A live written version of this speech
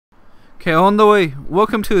Okay, on the way.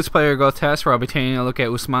 Welcome to this player growth test where I'll be taking a look at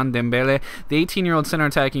Ousmane Dembélé, the 18-year-old center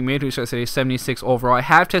attacking mid who starts at a 76 overall. I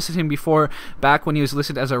have tested him before back when he was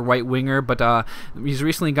listed as a right winger, but he's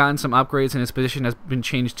recently gotten some upgrades and his position has been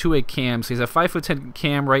changed to a cam. So he's a 5'10"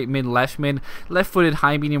 cam, right mid, left-footed,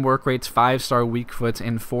 high medium work rates, 5-star weak foot,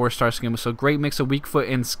 and 4-star skill moves. So great mix of weak foot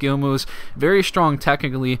and skill moves. Very strong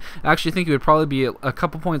technically. I actually think he would probably be a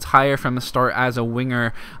couple points higher from the start as a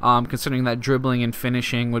winger, considering that dribbling and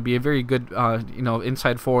finishing would be a very good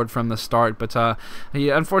inside forward from the start, but he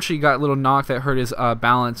unfortunately got a little knock that hurt his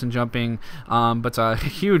balance and jumping, but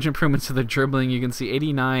huge improvements to the dribbling. You can see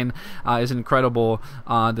 89 is incredible,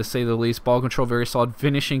 to say the least. Ball control very solid,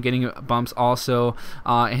 finishing getting bumps also,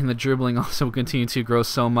 and the dribbling also continue to grow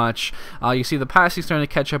so much. You see the passing starting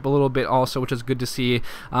to catch up a little bit also, which is good to see.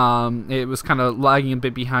 It was kind of lagging a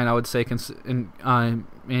bit behind, I would say,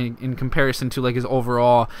 in comparison to like his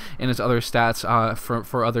overall and his other stats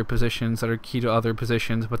for other positions that are key to other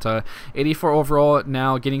positions. But 84 overall,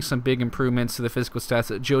 now getting some big improvements to the physical stats.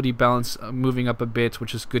 Agility, balance moving up a bit,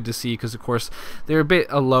 which is good to see because of course they're a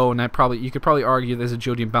bit low, and you could probably argue that his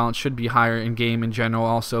agility and balance should be higher in game in general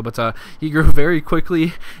also. But he grew very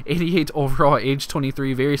quickly, 88 overall, age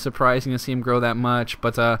 23. Very surprising to see him grow that much.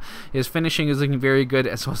 But his finishing is looking very good,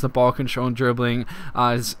 as well as the ball control and dribbling.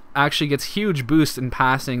 Actually gets huge boost in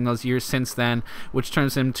passing those years since then, which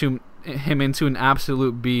turns him into an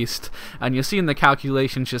absolute beast. And you'll see in the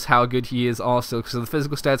calculations just how good he is also, because the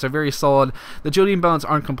physical stats are very solid. The agility and balance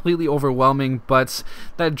aren't completely overwhelming, but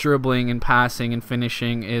that dribbling and passing and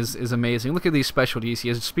finishing is amazing. Look at these specialties. He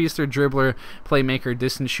has speedster, dribbler, playmaker,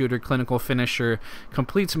 distance shooter, clinical finisher,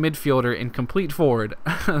 complete midfielder, and complete forward.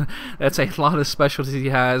 That's a lot of specialties he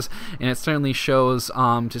has, and it certainly shows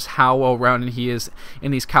just how well-rounded he is in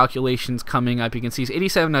these calculations coming up. You can see he's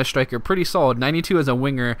 87 as a striker, pretty solid, 92 as a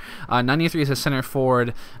winger, 93 as a center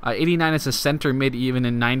forward, 89 as a center mid even,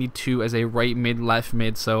 and 92 as a right mid, left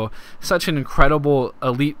mid. So such an incredible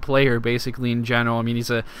elite player basically in general. I mean, he's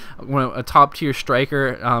a top tier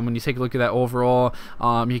striker. When you take a look at that overall,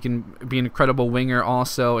 he can be an incredible winger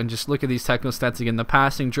also. And just look at these technical stats again. The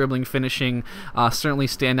passing, dribbling, finishing certainly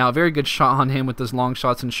stand out. Very good shot on him with those long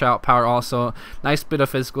shots and shout power also. Nice bit of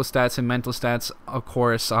physical stats and mental stats of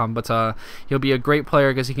course, but he'll be a great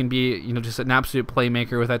player because he can be just an absolute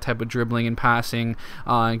playmaker with that type of dribbling and passing,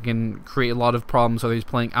 and can create a lot of problems whether he's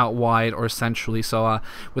playing out wide or centrally. So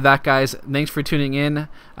with that, guys, thanks for tuning in.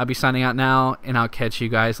 I'll be signing out now, and I'll catch you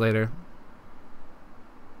guys later.